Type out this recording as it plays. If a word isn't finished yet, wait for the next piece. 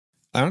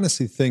I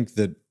honestly think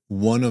that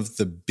one of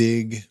the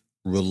big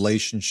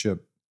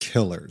relationship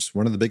killers,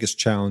 one of the biggest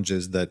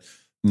challenges that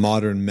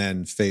modern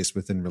men face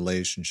within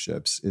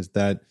relationships is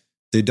that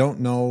they don't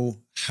know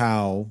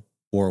how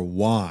or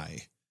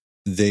why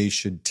they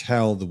should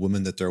tell the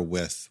woman that they're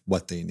with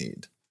what they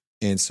need.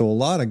 And so a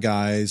lot of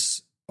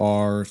guys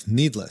are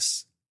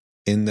needless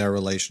in their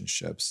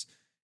relationships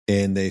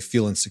and they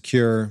feel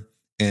insecure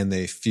and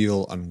they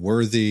feel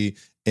unworthy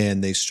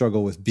and they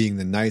struggle with being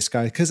the nice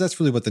guy because that's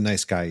really what the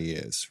nice guy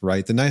is,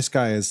 right? The nice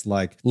guy is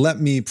like, let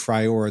me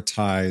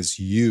prioritize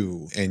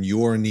you and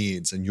your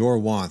needs and your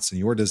wants and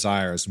your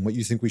desires and what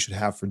you think we should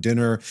have for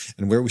dinner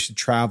and where we should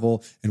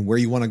travel and where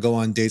you want to go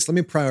on dates. Let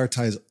me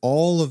prioritize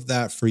all of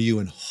that for you.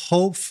 And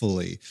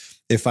hopefully,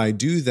 if I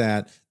do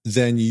that,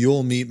 then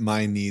you'll meet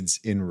my needs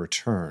in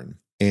return.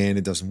 And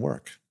it doesn't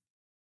work.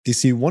 You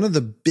see, one of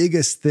the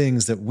biggest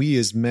things that we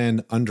as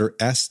men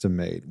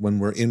underestimate when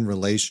we're in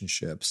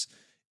relationships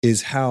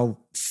is how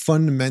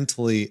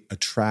fundamentally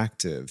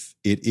attractive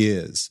it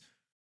is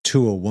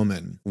to a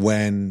woman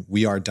when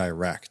we are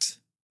direct,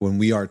 when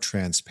we are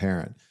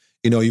transparent.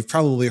 You know, you've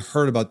probably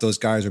heard about those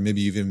guys, or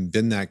maybe you've even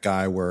been that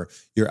guy where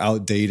you're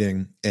out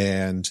dating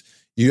and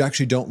you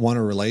actually don't want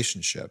a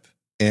relationship.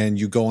 And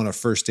you go on a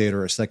first date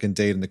or a second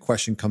date and the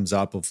question comes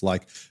up of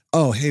like,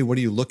 oh, hey, what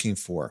are you looking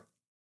for?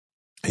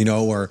 You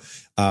know, or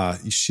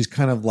she's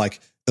kind of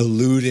like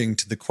alluding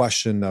to the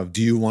question of,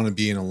 do you want to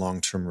be in a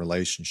long-term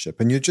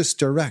relationship? And you're just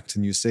direct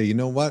and you say, you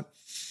know what?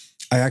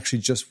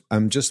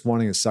 I'm just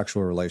wanting a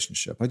sexual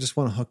relationship. I just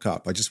want to hook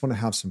up. I just want to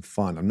have some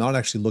fun. I'm not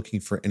actually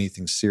looking for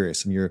anything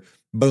serious. And you're,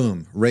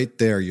 boom, right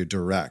there, you're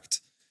direct.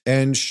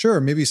 And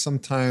sure, maybe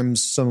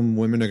sometimes some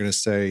women are going to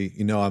say,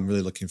 you know, I'm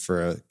really looking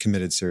for a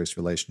committed, serious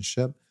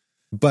relationship.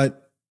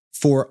 But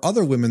for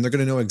other women, they're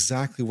going to know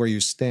exactly where you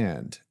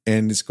stand.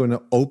 And it's going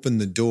to open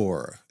the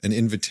door, an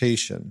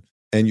invitation.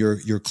 And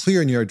you're clear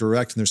and you're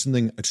direct, and there's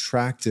something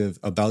attractive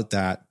about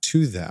that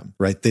to them,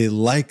 right? They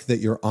like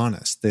that you're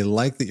honest. They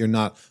like that you're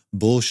not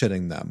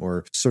bullshitting them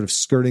or sort of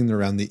skirting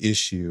around the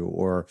issue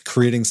or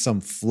creating some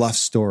fluff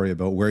story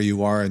about where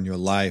you are in your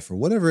life or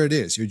whatever it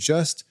is. You're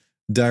just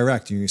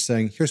direct and you're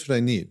saying, here's what I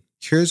need.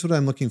 Here's what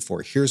I'm looking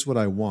for. Here's what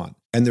I want.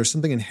 And there's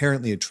something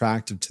inherently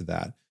attractive to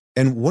that.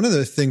 And one of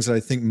the things that I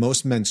think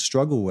most men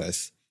struggle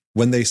with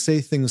when they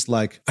say things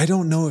like, I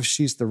don't know if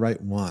she's the right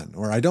one,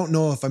 or I don't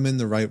know if I'm in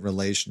the right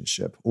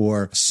relationship,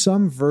 or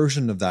some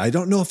version of that. I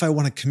don't know if I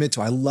want to commit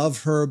to, I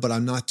love her, but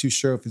I'm not too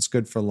sure if it's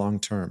good for long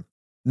term.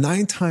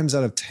 9 times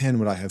out of 10,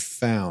 what I have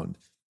found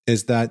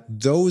is that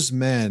those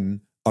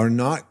men are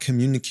not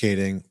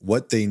communicating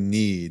what they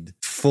need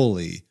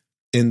fully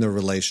in the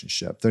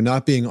relationship. They're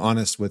not being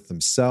honest with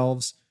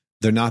themselves.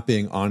 They're not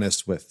being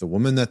honest with the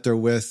woman that they're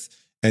with.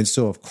 And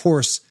so, of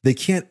course, they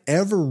can't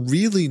ever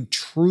really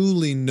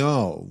truly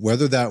know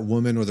whether that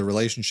woman or the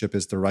relationship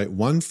is the right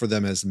one for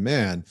them as a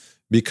man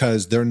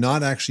because they're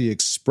not actually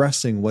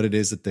expressing what it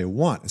is that they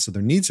want. And so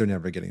their needs are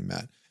never getting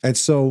met. And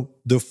so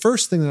the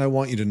first thing that I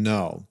want you to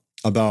know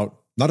about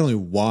not only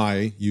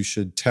why you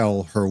should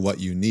tell her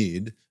what you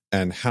need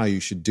and how you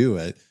should do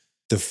it,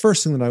 the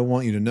first thing that I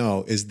want you to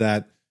know is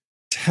that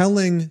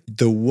telling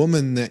the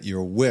woman that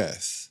you're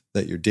with,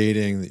 that you're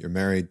dating, that you're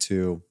married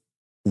to,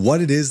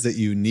 what it is that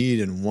you need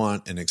and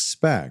want and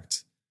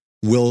expect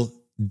will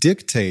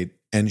dictate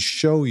and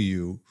show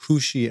you who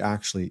she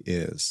actually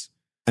is.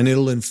 And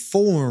it'll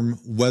inform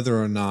whether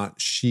or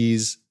not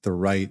she's the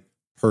right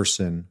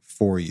person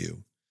for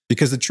you.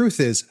 Because the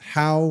truth is,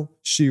 how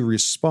she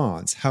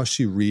responds, how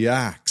she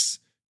reacts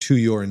to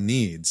your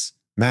needs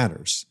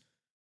matters,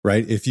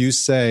 right? If you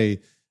say,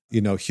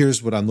 you know,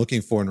 here's what I'm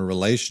looking for in a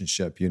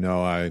relationship, you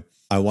know,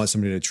 I want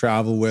somebody to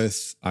travel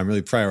with, I'm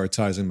really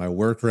prioritizing my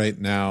work right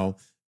now.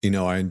 You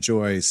know, I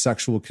enjoy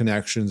sexual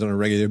connections on a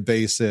regular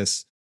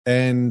basis.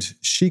 And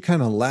she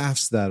kind of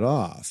laughs that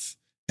off.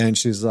 And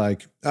she's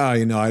like, oh,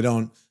 you know, I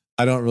don't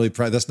really,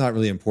 that's not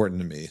really important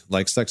to me.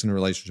 Like sex in a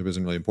relationship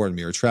isn't really important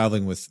to me, or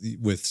traveling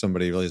with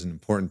somebody really isn't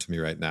important to me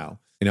right now.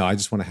 You know, I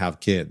just want to have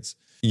kids.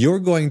 You're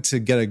going to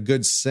get a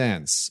good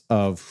sense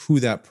of who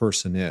that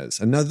person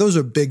is. And now those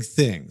are big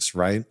things,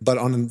 right? But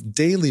on a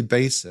daily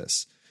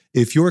basis,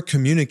 if you're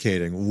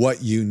communicating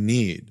what you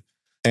need,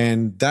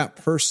 and that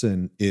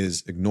person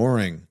is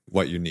ignoring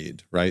what you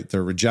need, right?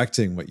 They're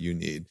rejecting what you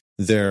need.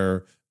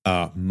 They're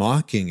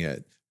mocking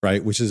it,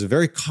 right? Which is a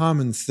very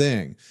common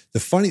thing. The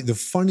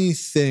funny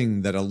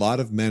thing that a lot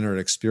of men are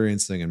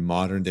experiencing in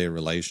modern day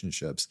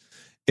relationships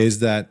is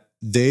that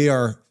they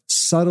are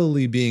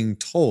subtly being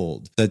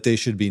told that they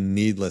should be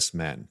needless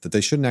men, that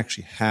they shouldn't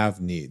actually have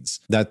needs,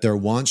 that their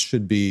wants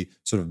should be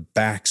sort of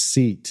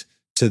backseat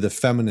to the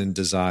feminine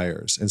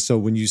desires. And so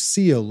when you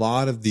see a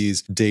lot of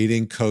these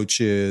dating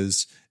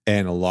coaches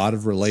and a lot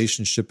of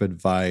relationship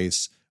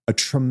advice, a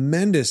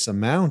tremendous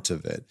amount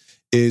of it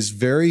is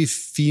very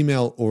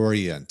female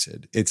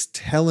oriented. It's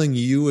telling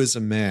you as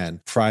a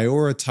man,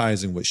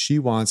 prioritizing what she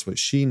wants, what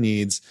she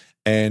needs.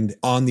 And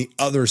on the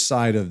other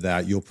side of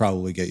that, you'll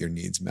probably get your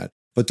needs met.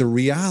 But the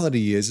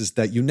reality is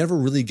that you never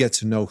really get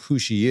to know who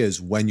she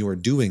is when you're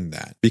doing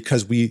that,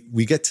 because we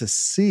get to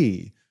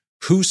see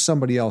who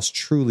somebody else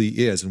truly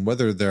is and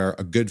whether they're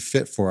a good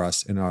fit for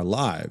us in our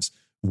lives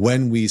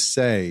when we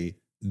say,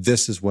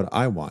 this is what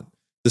I want.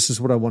 This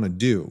is what I want to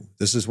do.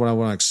 This is what I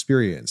want to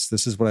experience.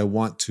 This is what I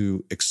want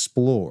to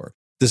explore.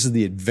 This is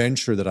the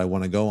adventure that I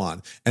want to go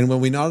on. And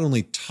when we not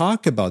only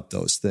talk about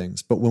those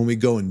things, but when we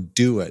go and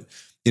do it,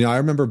 I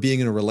remember being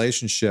in a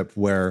relationship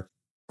where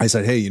I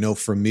said, hey,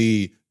 for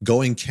me,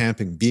 going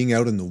camping, being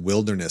out in the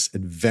wilderness,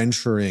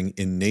 adventuring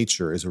in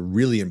nature is a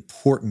really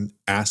important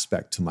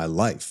aspect to my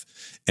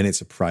life. And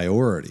it's a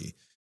priority.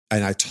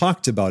 And I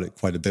talked about it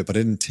quite a bit, but I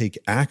didn't take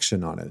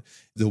action on it.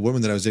 The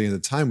woman that I was dating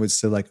at the time would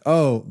say like,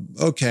 oh,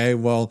 okay,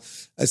 well,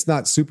 it's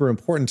not super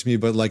important to me,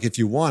 but like, if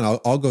you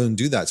want, I'll go and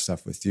do that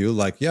stuff with you.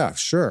 Like, yeah,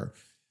 sure.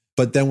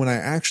 But then when I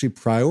actually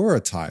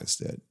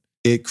prioritized it,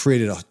 it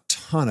created a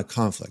ton of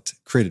conflict,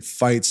 created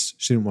fights.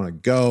 She didn't want to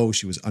go.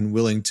 She was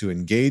unwilling to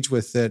engage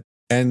with it.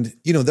 And,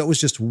 that was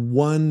just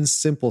one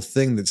simple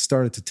thing that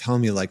started to tell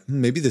me like,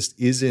 maybe this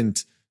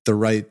isn't the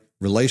right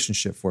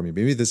relationship for me.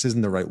 Maybe this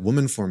isn't the right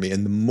woman for me.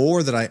 And the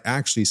more that I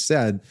actually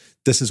said,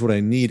 this is what I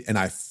need, and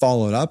I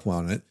followed up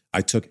on it,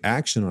 I took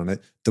action on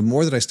it, the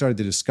more that I started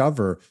to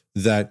discover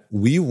that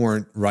we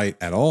weren't right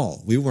at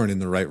all. We weren't in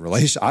the right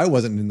relationship. I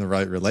wasn't in the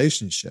right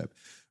relationship,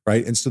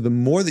 right? And so the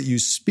more that you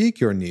speak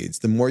your needs,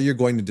 the more you're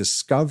going to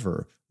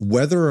discover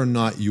whether or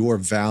not your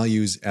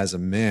values as a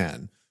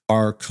man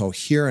are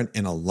coherent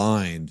and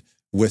aligned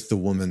with the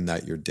woman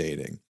that you're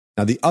dating.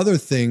 Now, the other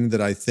thing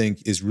that I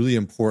think is really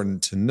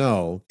important to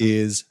know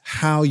is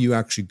how you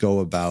actually go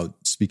about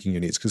speaking your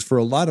needs. Because for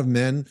a lot of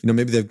men,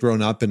 maybe they've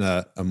grown up in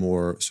a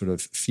more sort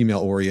of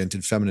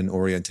female-oriented,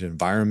 feminine-oriented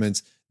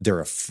environment. They're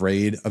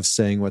afraid of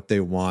saying what they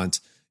want.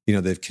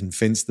 They've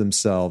convinced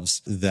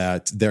themselves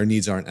that their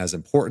needs aren't as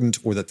important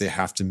or that they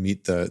have to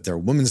meet their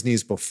woman's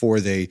needs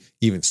before they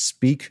even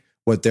speak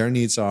what their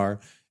needs are.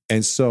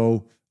 And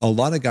so a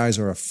lot of guys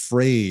are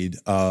afraid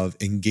of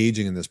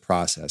engaging in this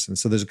process. And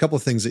so there's a couple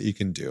of things that you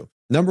can do.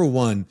 Number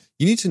one,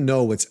 you need to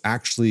know what's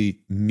actually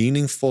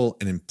meaningful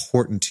and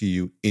important to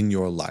you in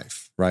your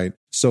life, right?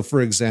 So for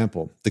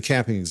example, the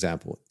camping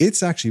example,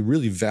 it's actually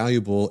really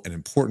valuable and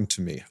important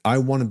to me. I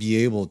want to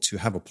be able to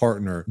have a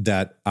partner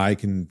that I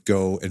can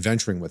go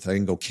adventuring with, I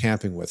can go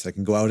camping with, I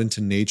can go out into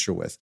nature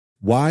with.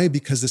 Why?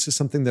 Because this is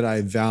something that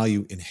I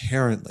value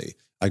inherently.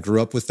 I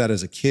grew up with that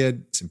as a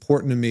kid. It's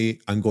important to me.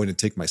 I'm going to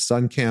take my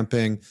son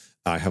camping.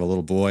 I have a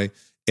little boy,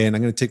 and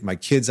I'm going to take my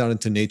kids out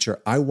into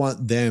nature. I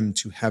want them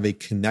to have a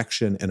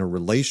connection and a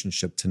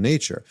relationship to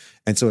nature.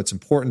 And so it's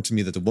important to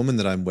me that the woman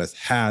that I'm with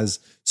has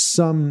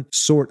some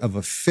sort of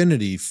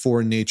affinity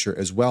for nature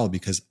as well,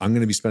 because I'm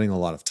going to be spending a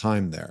lot of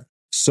time there.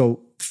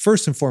 So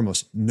first and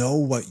foremost, know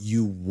what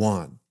you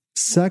want.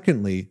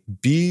 Secondly,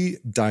 be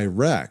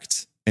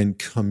direct and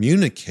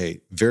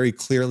communicate very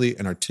clearly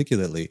and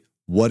articulately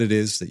what it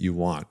is that you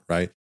want,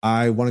 right?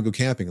 I want to go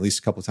camping at least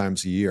a couple of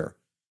times a year.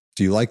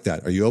 Do you like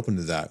that? Are you open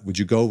to that? Would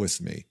you go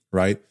with me,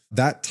 right?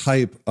 That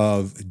type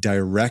of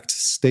direct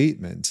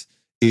statement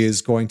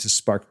is going to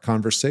spark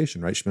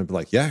conversation, right? She might be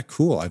like, yeah,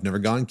 cool. I've never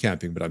gone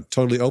camping, but I'm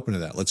totally open to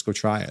that. Let's go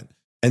try it.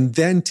 And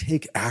then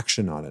take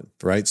action on it,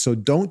 right? So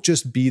don't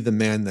just be the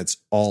man that's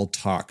all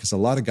talk, because a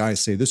lot of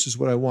guys say, this is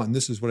what I want and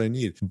this is what I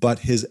need, but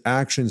his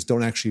actions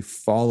don't actually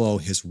follow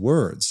his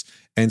words.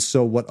 And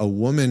so what a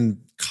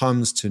woman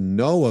comes to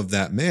know of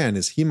that man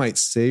is he might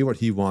say what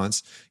he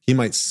wants, he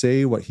might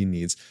say what he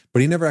needs,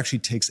 but he never actually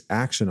takes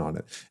action on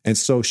it. And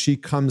so she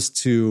comes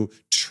to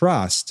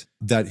trust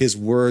that his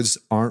words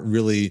aren't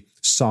really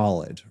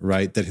solid,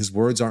 right? That his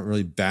words aren't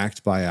really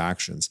backed by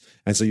actions.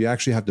 And so you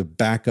actually have to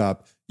back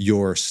up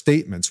your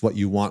statements, what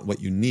you want,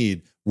 what you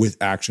need, with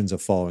actions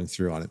of following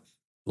through on it.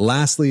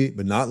 Lastly,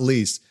 but not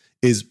least,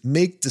 is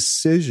make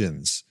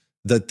decisions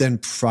that then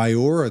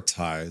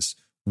prioritize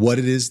what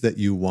it is that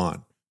you want,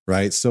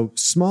 right? So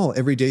small,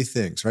 everyday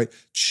things, right?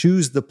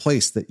 Choose the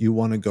place that you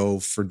want to go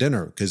for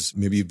dinner, because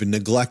maybe you've been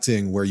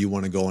neglecting where you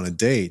want to go on a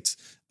date.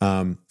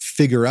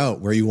 Figure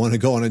out where you want to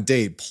go on a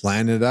date,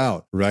 plan it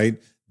out,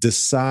 right?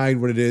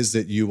 Decide what it is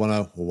that you want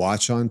to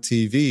watch on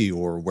TV,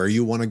 or where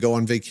you want to go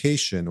on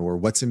vacation, or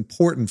what's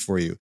important for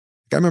you.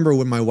 I remember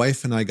when my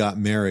wife and I got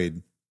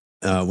married,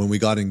 when we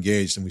got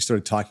engaged and we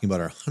started talking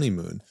about our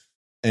honeymoon.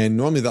 And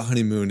normally the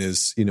honeymoon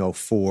is,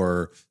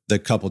 for the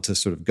couple to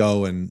sort of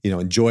go and,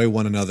 enjoy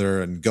one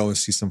another and go and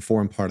see some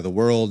foreign part of the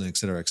world, and et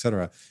cetera, et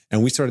cetera.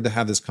 And we started to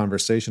have this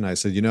conversation. I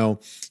said,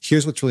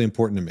 here's what's really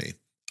important to me.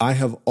 I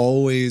have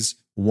always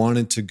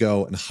wanted to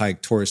go and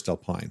hike Torres del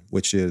Paine,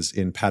 which is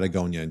in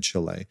Patagonia in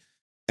Chile.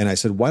 And I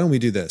said, why don't we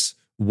do this?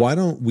 Why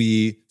don't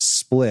we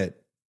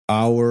split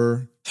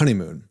our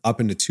honeymoon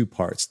up into two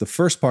parts? The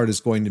first part is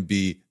going to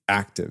be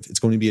active. It's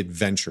going to be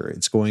adventure.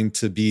 It's going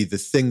to be the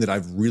thing that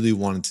I've really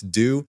wanted to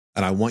do.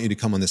 And I want you to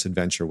come on this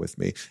adventure with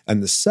me.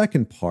 And the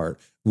second part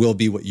will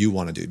be what you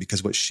want to do,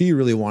 because what she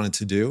really wanted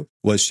to do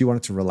was she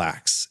wanted to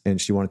relax,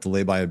 and she wanted to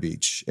lay by a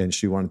beach, and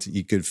she wanted to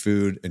eat good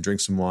food and drink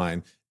some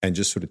wine and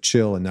just sort of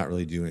chill and not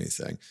really do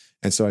anything.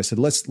 And so I said,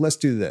 let's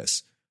do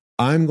this.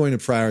 I'm going to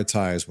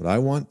prioritize what I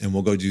want, and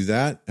we'll go do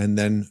that. And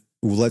then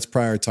let's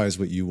prioritize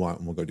what you want,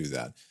 and we'll go do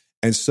that.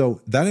 And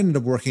so that ended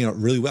up working out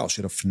really well.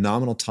 She had a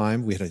phenomenal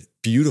time. We had a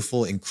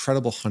beautiful,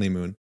 incredible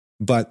honeymoon.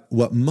 But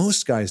what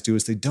most guys do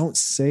is they don't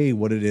say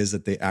what it is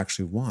that they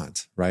actually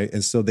want, right?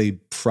 And so they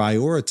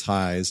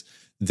prioritize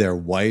their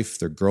wife,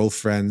 their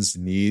girlfriend's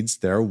needs,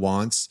 their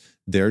wants,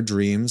 their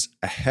dreams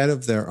ahead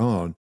of their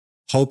own,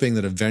 hoping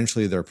that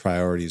eventually their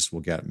priorities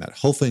will get met,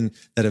 hoping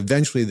that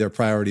eventually their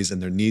priorities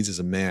and their needs as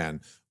a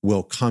man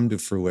will come to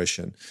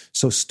fruition.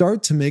 So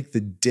start to make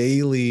the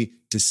daily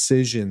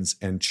decisions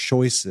and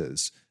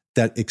choices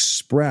that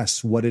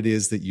express what it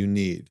is that you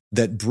need,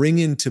 that bring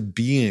into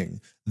being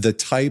the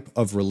type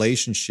of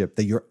relationship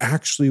that you're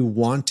actually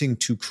wanting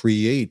to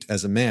create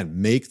as a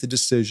man. Make the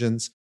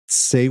decisions,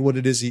 say what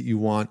it is that you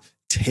want,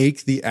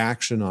 take the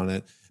action on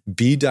it,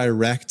 be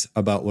direct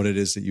about what it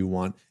is that you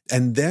want,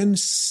 and then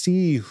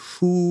see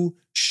who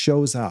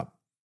shows up,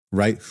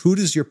 right? Who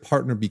does your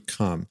partner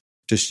become?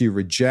 Does she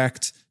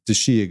reject? Does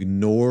she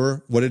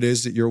ignore what it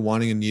is that you're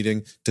wanting and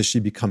needing? Does she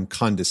become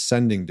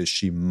condescending? Does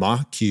she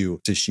mock you?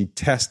 Does she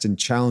test and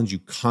challenge you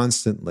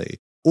constantly?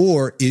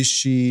 Or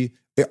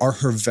are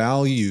her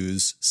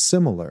values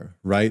similar,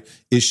 right?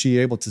 Is she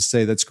able to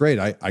say, that's great,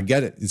 I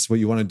get it. It's what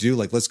you want to do.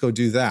 Like, let's go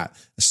do that.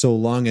 So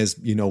long as,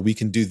 we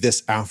can do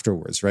this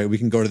afterwards, right? We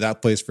can go to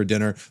that place for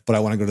dinner, but I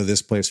want to go to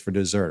this place for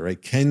dessert,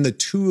 right? Can the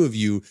two of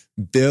you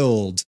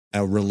build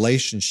a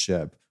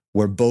relationship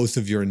where both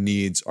of your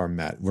needs are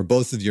met, where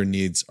both of your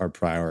needs are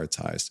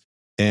prioritized?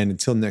 And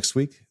until next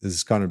week, this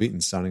is Connor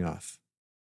Beaton signing off.